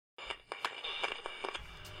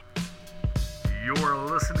You're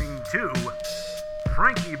listening to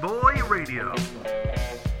FrankieBoi Radio.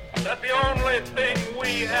 That the only thing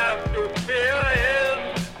we have to fear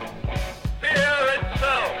is fear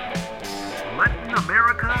itself. Letting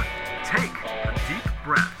America take a deep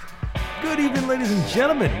breath. Good evening, ladies and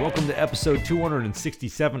gentlemen. Welcome to episode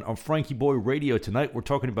 267 of FrankieBoi Radio. Tonight, we're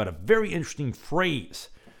talking about a very interesting phrase.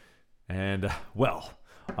 And,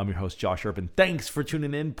 I'm your host, Josh Urban. Thanks for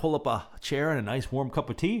tuning in. Pull up a chair and a nice warm cup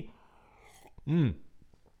of tea.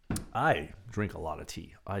 I drink a lot of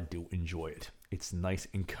tea. I do enjoy it. It's nice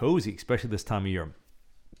and cozy, especially this time of year.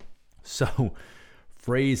 So,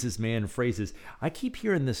 phrases, man, phrases. I keep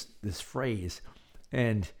hearing this phrase,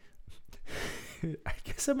 and I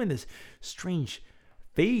guess I'm in this strange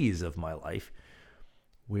phase of my life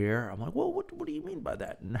where I'm like, well, what do you mean by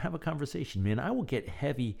that? And have a conversation. Man, I will get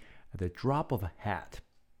heavy at the drop of a hat.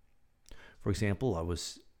 For example,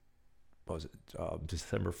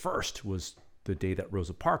 December 1st was the day that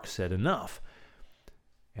Rosa Parks said enough.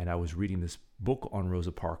 And I was reading this book on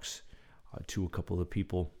Rosa Parks to a couple of the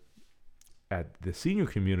people at the senior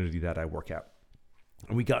community that I work at.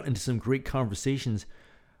 And we got into some great conversations,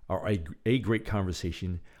 or a great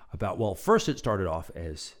conversation about, well, first it started off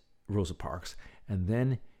as Rosa Parks, and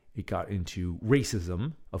then it got into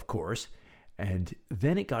racism, of course, and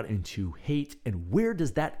then it got into hate, and where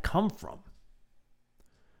does that come from?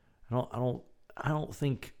 I don't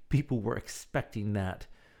think people were expecting that.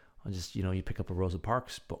 You pick up a Rosa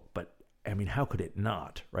Parks book, but I mean, how could it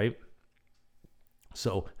not, right?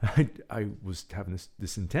 So I was having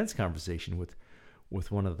this intense conversation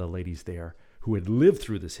with one of the ladies there who had lived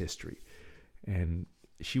through this history, and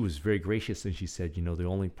she was very gracious, and she said, the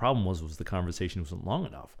only problem was the conversation wasn't long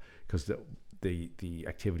enough because the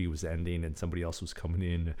activity was ending and somebody else was coming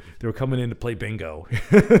in. They were coming in to play bingo,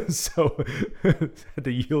 so I had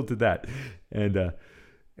to yield to that. And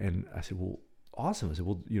I said, well, awesome. I said,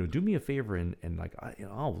 well, do me a favor and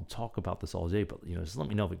I'll talk about this all day, but just let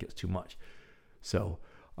me know if it gets too much. So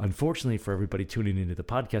unfortunately for everybody tuning into the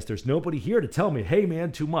podcast, there's nobody here to tell me, hey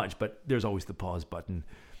man, too much, but there's always the pause button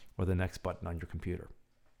or the next button on your computer.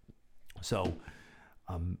 So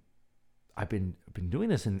I've been doing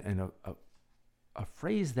this, and a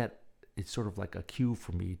phrase that it's sort of like a cue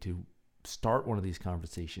for me to start one of these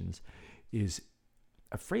conversations is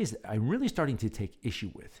a phrase that I'm really starting to take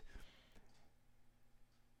issue with.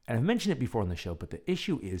 And I've mentioned it before on the show, but the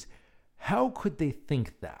issue is, how could they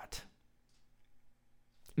think that?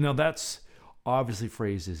 Now, that's obviously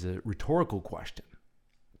phrased as a rhetorical question.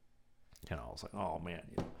 I was like, oh man,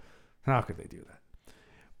 how could they do that?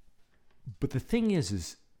 But the thing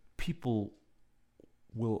is people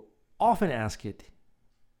will often ask it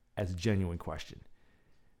as a genuine question.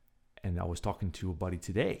 And I was talking to a buddy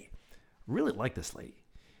today, really like this lady.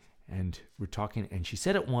 And we're talking, and she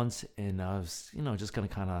said it once, and I was, just going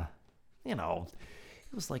to kind of, it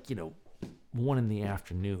was like, 1 p.m.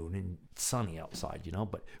 and sunny outside,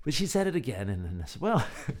 but she said it again, and then I said, well,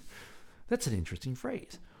 that's an interesting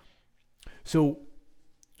phrase. So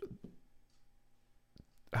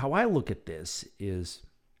how I look at this is,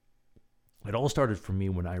 it all started for me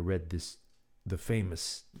when I read the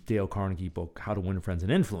famous Dale Carnegie book, How to Win Friends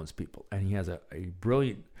and Influence People. And he has a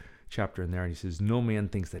brilliant chapter in there, and he says, no man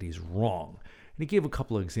thinks that he's wrong. And he gave a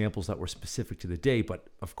couple of examples that were specific to the day, but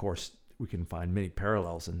of course, we can find many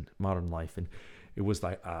parallels in modern life. And it was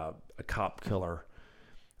like a cop killer,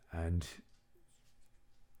 and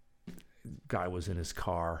guy was in his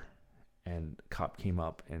car, and the cop came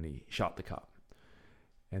up and he shot the cop.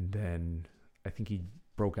 And then I think he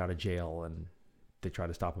broke out of jail, and they tried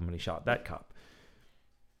to stop him, and he shot that cop.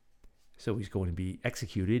 So he's going to be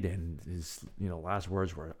executed, and his last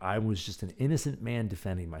words were, I was just an innocent man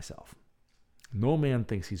defending myself. No man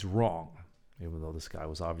thinks he's wrong, even though this guy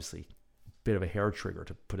was obviously a bit of a hair trigger,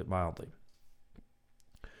 to put it mildly.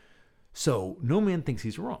 So no man thinks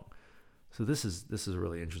he's wrong. So this is a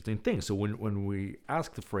really interesting thing. So when we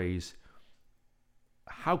ask the phrase,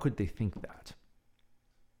 how could they think that?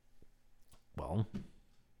 Well,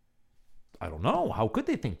 I don't know. How could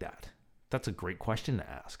they think that? That's a great question to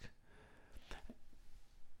ask.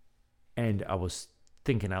 And I was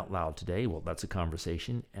thinking out loud today, well, that's a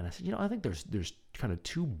conversation. And I said, I think there's kind of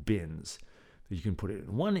two bins that you can put it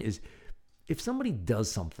in. One is, if somebody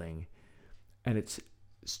does something and it's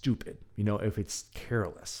stupid, if it's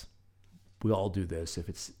careless, we all do this.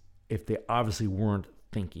 If they obviously weren't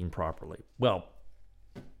thinking properly, well,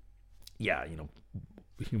 yeah,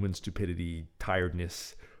 human stupidity,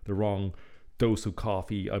 tiredness, the wrong dose of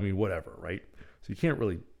coffee, whatever, right? So you can't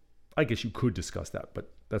really, I guess you could discuss that,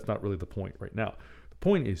 but that's not really the point right now. The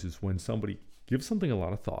point is when somebody gives something a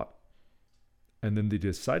lot of thought and then they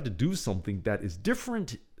decide to do something that is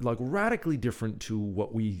different, like radically different to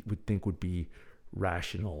what we would think would be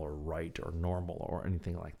rational or right or normal or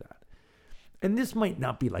anything like that. And this might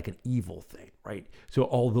not be like an evil thing, right? So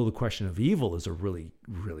although the question of evil is a really,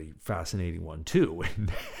 really fascinating one too,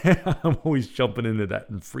 and I'm always jumping into that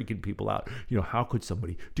and freaking people out. You know, how could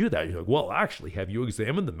somebody do that? You're like, well, actually, have you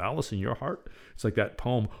examined the malice in your heart? It's like that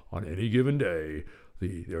poem, on any given day,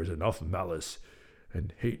 there's enough malice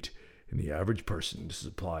and hate in the average person to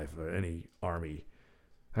supply for any army.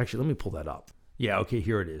 Actually, let me pull that up. Yeah, okay,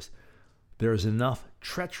 here it is. There's enough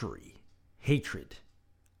treachery, hatred,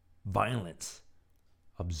 violence,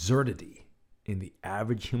 absurdity in the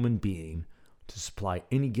average human being to supply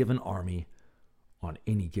any given army on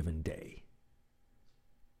any given day.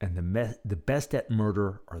 And the best at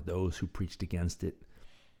murder are those who preached against it.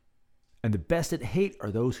 And the best at hate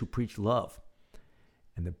are those who preach love.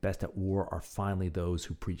 And the best at war are finally those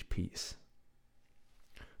who preach peace.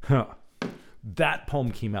 That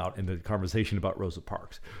poem came out in the conversation about Rosa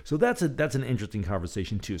Parks. So that's an interesting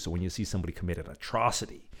conversation too. So when you see somebody commit an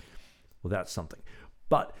atrocity, well, that's something.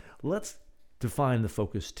 But let's define the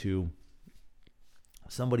focus to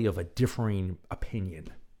somebody of a differing opinion.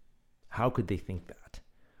 How could they think that?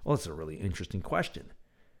 Well, that's a really interesting question.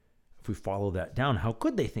 If we follow that down, how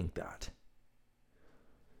could they think that?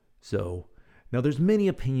 So now there's many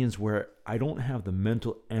opinions where I don't have the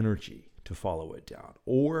mental energy to follow it down,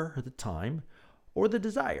 or the time, or the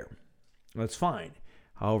desire. That's fine.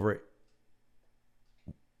 However,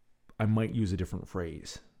 I might use a different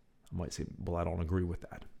phrase. I might say, well, I don't agree with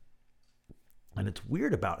that. And it's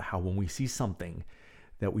weird about how when we see something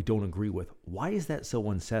that we don't agree with, why is that so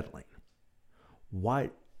unsettling?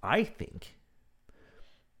 Why? I think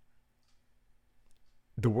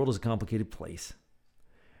the world is a complicated place.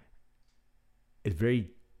 It's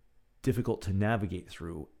very difficult to navigate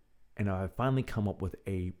through. And I finally come up with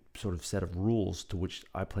a sort of set of rules to which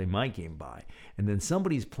I play my game by. And then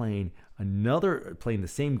somebody's playing the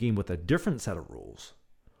same game with a different set of rules.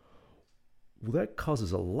 Well, that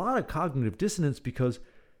causes a lot of cognitive dissonance, because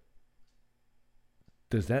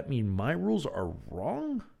does that mean my rules are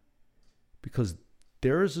wrong? Because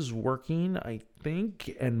theirs is working, I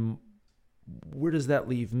think, and where does that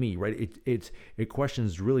leave me, right? It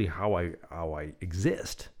questions really how I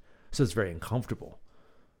exist. So it's very uncomfortable.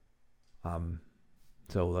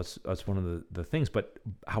 So that's one of the things. But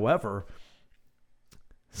however,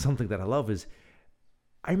 something that I love is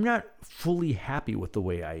I'm not fully happy with the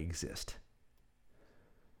way I exist.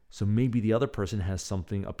 So maybe the other person has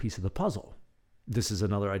a piece of the puzzle. This is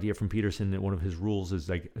another idea from Peterson. One of his rules is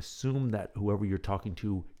like, assume that whoever you're talking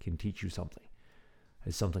to can teach you something.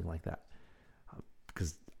 It's something like that.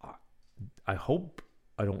 Because I hope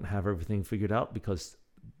I don't have everything figured out, because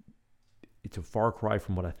it's a far cry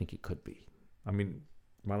from what I think it could be. I mean,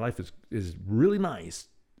 my life is really nice,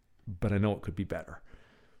 but I know it could be better.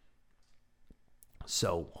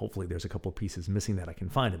 So hopefully there's a couple of pieces missing that I can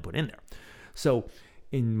find and put in there. So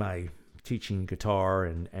in my teaching guitar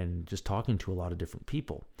and just talking to a lot of different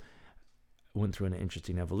people, I went through an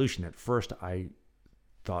interesting evolution. At first, I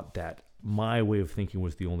thought that my way of thinking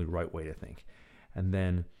was the only right way to think. And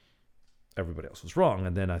then everybody else was wrong.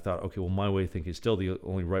 And then I thought, okay, well, my way of thinking is still the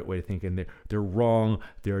only right way to think. And they're wrong,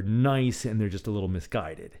 they're nice, and they're just a little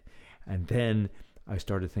misguided. And then I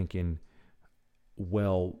started thinking,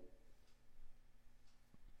 well,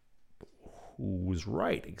 who was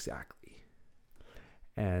right exactly?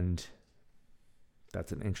 And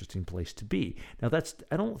that's an interesting place to be. Now,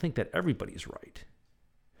 I don't think that everybody's right.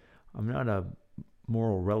 I'm not a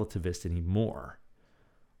moral relativist anymore.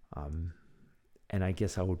 And I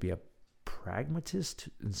guess I would be a pragmatist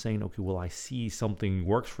in saying, okay, well, I see something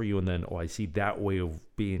works for you, and then, I see that way of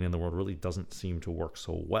being in the world really doesn't seem to work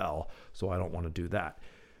so well, so I don't want to do that.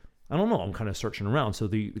 I don't know. I'm kind of searching around. So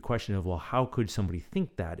the question of, well, how could somebody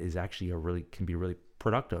think that is actually can be a really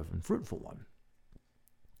productive and fruitful one.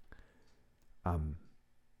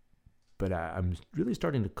 But I'm really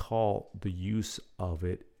starting to call the use of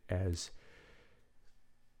it as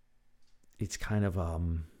it's kind of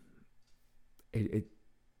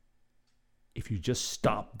if you just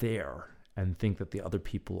stop there and think that the other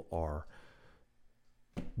people are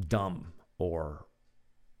dumb or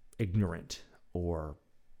ignorant or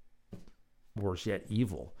worse yet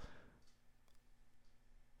evil,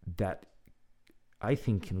 that I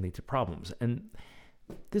think can lead to problems. And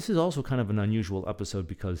this is also kind of an unusual episode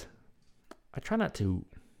because I try not to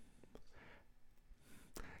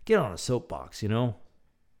get on a soapbox, you know?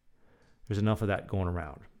 There's enough of that going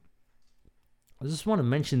around. I just want to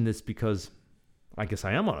mention this because I guess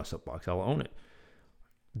I am on a soapbox. I'll own it.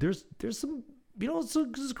 There's some it's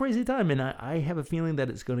a crazy time, and I have a feeling that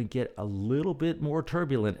it's going to get a little bit more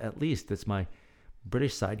turbulent, at least. That's my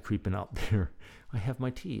British side creeping out there. I have my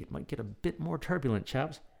tea. It might get a bit more turbulent,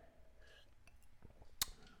 chaps.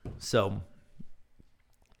 So,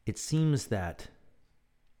 it seems that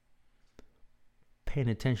paying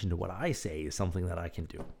attention to what I say is something that I can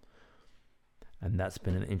do. And that's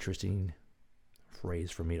been an interesting phrase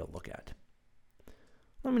for me to look at.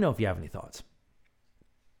 Let me know if you have any thoughts.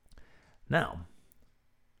 Now,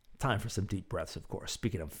 time for some deep breaths, of course.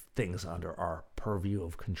 Speaking of things under our purview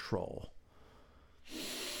of control.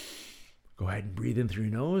 Go ahead and breathe in through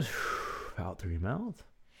your nose, out through your mouth.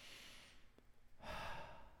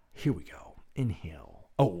 Here we go. Inhale.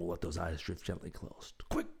 Oh, let those eyes drift gently closed.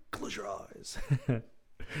 Quick, close your eyes.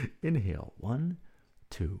 Inhale. 1,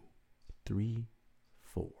 2, 3,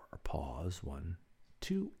 4. Pause. 1,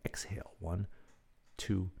 2. Exhale. 1,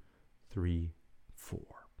 2, 3, 4.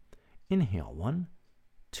 Inhale. 1,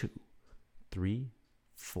 2, 3,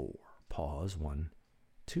 4. Pause. 1,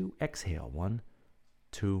 2. Exhale. 1,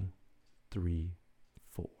 2, 3,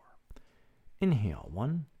 4. Inhale.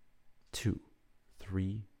 1, 2,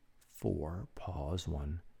 3, 4. Pause.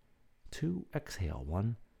 1, 2. Exhale.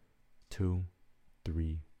 1, 2,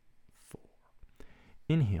 3, 4.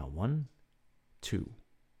 Inhale. 1, 2,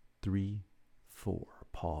 3, 4.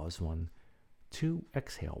 Pause. 1, 2.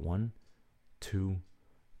 Exhale. 1, 2,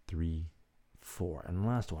 3, 4. And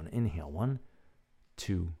last one. Inhale. 1,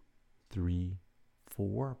 2, 3,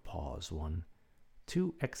 4. Pause. 1,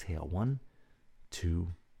 2. Exhale. 1, 2,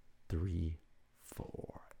 3,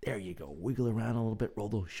 4. There you go. Wiggle around a little bit. Roll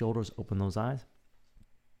those shoulders. Open those eyes.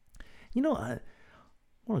 I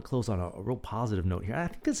want to close on a real positive note here. I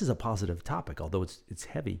think this is a positive topic, although it's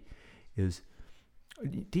heavy. Is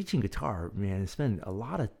teaching guitar, man. I spend a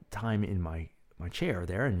lot of time in my chair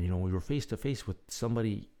there, and we were face to face with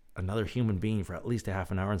somebody, another human being, for at least a half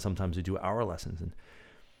an hour, and sometimes we do hour lessons.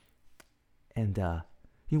 And so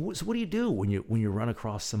what do you do when you run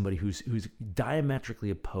across somebody who's diametrically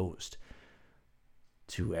opposed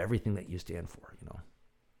to everything that you stand for?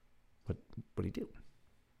 What do you do?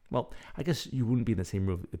 Well, I guess you wouldn't be in the same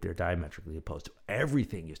room if they're diametrically opposed to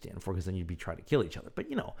everything you stand for, because then you'd be trying to kill each other. But,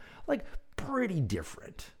 pretty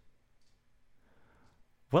different.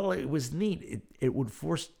 Well, it was neat. It would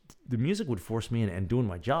force, the music would force me, and doing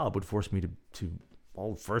my job would force me to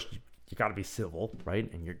well, first, you got to be civil,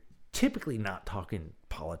 right? And you're typically not talking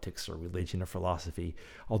politics or religion or philosophy,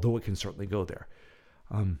 although it can certainly go there.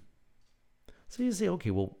 So you say,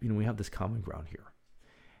 okay, well, we have this common ground here.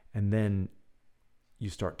 And then you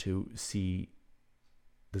start to see,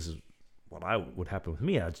 this is what would happen with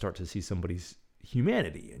me. I'd start to see somebody's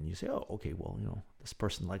humanity, and you say, oh, okay, well, this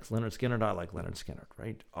person likes Leonard Skinner, I like Leonard Skinner,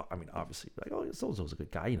 right? I mean, obviously, like, oh, so-and-so's a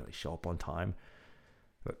good guy. They show up on time.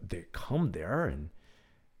 But they come there, and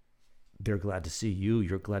they're glad to see you.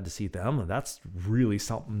 You're glad to see them, and that's really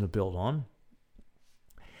something to build on.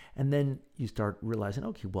 And then you start realizing,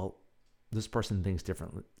 okay, well, this person thinks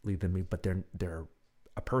differently than me, but they're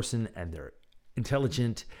a person, and they're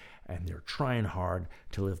intelligent, and they're trying hard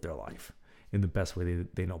to live their life in the best way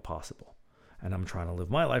they know possible. And I'm trying to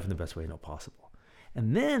live my life in the best way I know possible.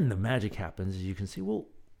 And then the magic happens. You can see, well,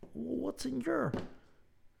 what's in your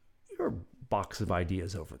box of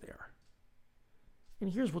ideas over there?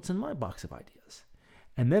 And here's what's in my box of ideas.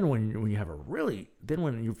 And then when you have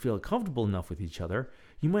when you feel comfortable enough with each other,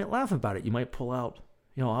 you might laugh about it. You might pull out,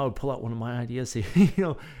 I would pull out one of my ideas, say,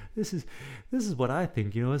 this is what I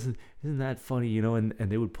think, isn't that funny, and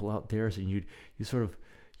they would pull out theirs, and you sort of,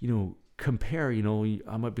 compare,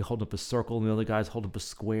 I might be holding up a circle and the other guy's holding up a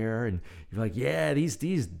square, and you're like, yeah,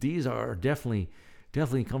 these are definitely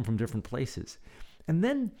come from different places. And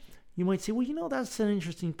then you might say, well, that's an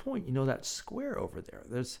interesting point. That square over there,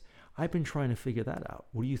 I've been trying to figure that out.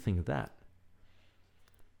 What do you think of that?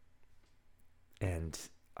 And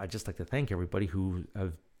I'd just like to thank everybody who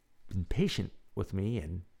have been patient with me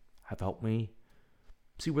and have helped me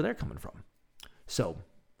see where they're coming from. So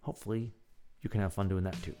hopefully you can have fun doing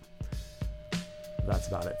that too. That's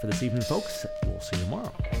about it for this evening, folks. We'll see you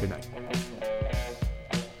tomorrow. Good night.